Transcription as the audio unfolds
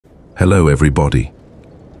Hello everybody.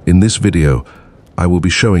 In this video, I will be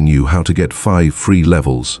showing you how to get 5 free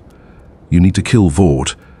levels. You need to kill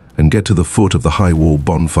Vort and get to the foot of the high wall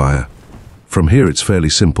bonfire. From here it's fairly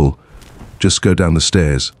simple. Just go down the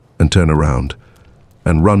stairs and turn around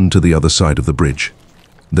and run to the other side of the bridge.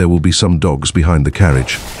 There will be some dogs behind the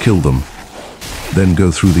carriage. Kill them. Then go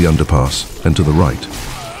through the underpass and to the right.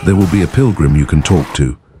 There will be a pilgrim you can talk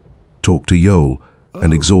to. Talk to Yoel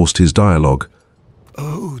and exhaust his dialogue.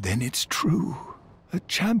 Oh, then it's true. A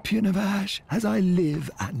champion of Ash as I live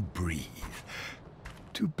and breathe.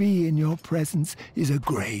 To be in your presence is a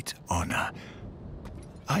great honor.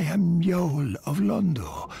 I am Yoel of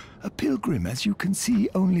Londor, a pilgrim as you can see,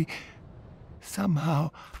 only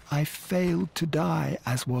somehow I failed to die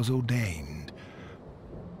as was ordained.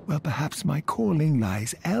 Well, perhaps my calling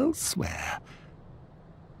lies elsewhere.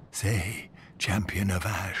 Say, champion of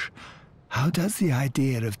Ash, how does the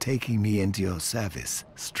idea of taking me into your service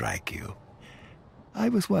strike you? I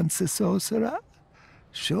was once a sorcerer.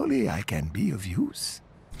 Surely I can be of use.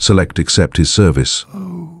 Select accept his service.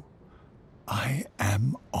 Oh, I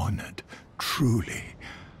am honored, truly.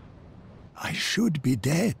 I should be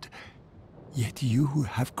dead, yet you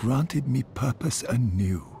have granted me purpose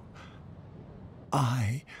anew.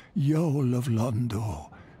 I, Yoel of Londor,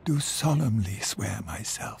 do solemnly swear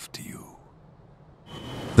myself to you.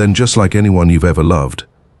 Then just like anyone you've ever loved,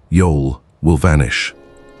 Yoel will vanish.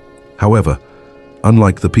 However,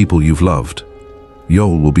 unlike the people you've loved,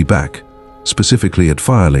 Yoel will be back, specifically at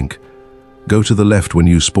Firelink. Go to the left when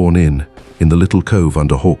you spawn in the little cove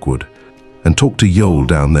under Hawkwood, and talk to Yoel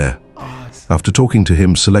down there. After talking to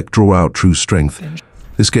him, select Draw Out True Strength.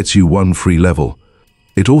 This gets you 1 free level.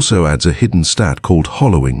 It also adds a hidden stat called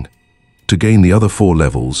Hollowing. To gain the other 4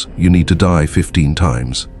 levels, you need to die 15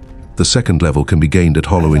 times. The second level can be gained at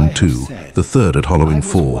Hollowing 2, the third at Hollowing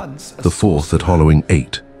 4, the fourth at Hollowing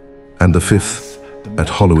 8, and the 5th at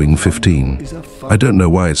Hollowing 15. I don't know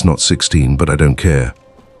why it's not 16, but I don't care.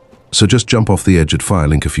 So just jump off the edge at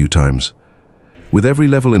Firelink a few times. With every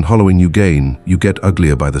level in Hollowing you gain, you get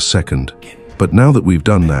uglier by the second. But now that we've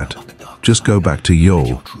done that, just go back to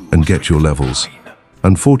Yoel and get your levels.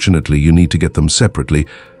 Unfortunately, you need to get them separately,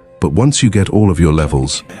 but once you get all of your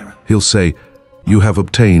levels, he'll say, "You have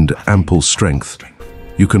obtained ample strength.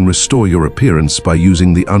 You can restore your appearance by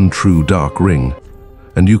using the untrue dark ring,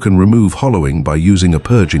 and you can remove hollowing by using a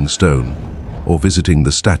purging stone or visiting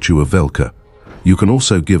the statue of Velka. You can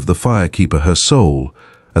also give the Firekeeper her soul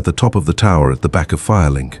at the top of the tower at the back of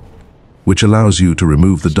Firelink, which allows you to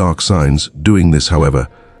remove the dark signs. Doing this, however,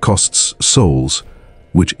 costs souls,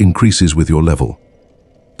 which increases with your level.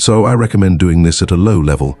 So I recommend doing this at a low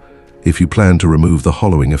level if you plan to remove the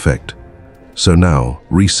hollowing effect. So now,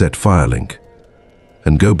 reset Firelink,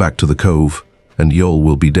 and go back to the cove, and Yoel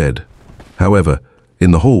will be dead. However,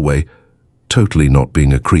 in the hallway, totally not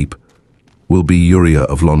being a creep, will be Yuria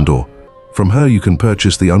of Londor. From her you can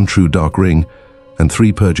purchase the untrue dark ring and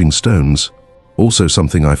 3 purging stones. Also,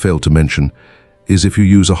 something I failed to mention is if you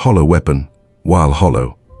use a hollow weapon while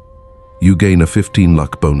hollow, you gain a 15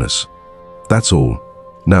 luck bonus. That's all.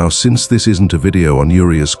 Now, since this isn't a video on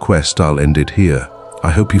Yuria's quest, I'll end it here. I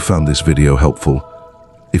hope you found this video helpful.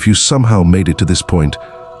 If you somehow made it to this point,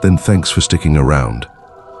 then thanks for sticking around.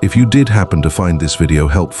 If you did happen to find this video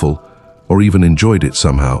helpful, or even enjoyed it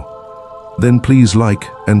somehow, then please like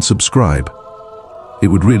and subscribe. It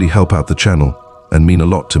would really help out the channel and mean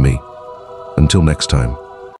a lot to me. Until next time.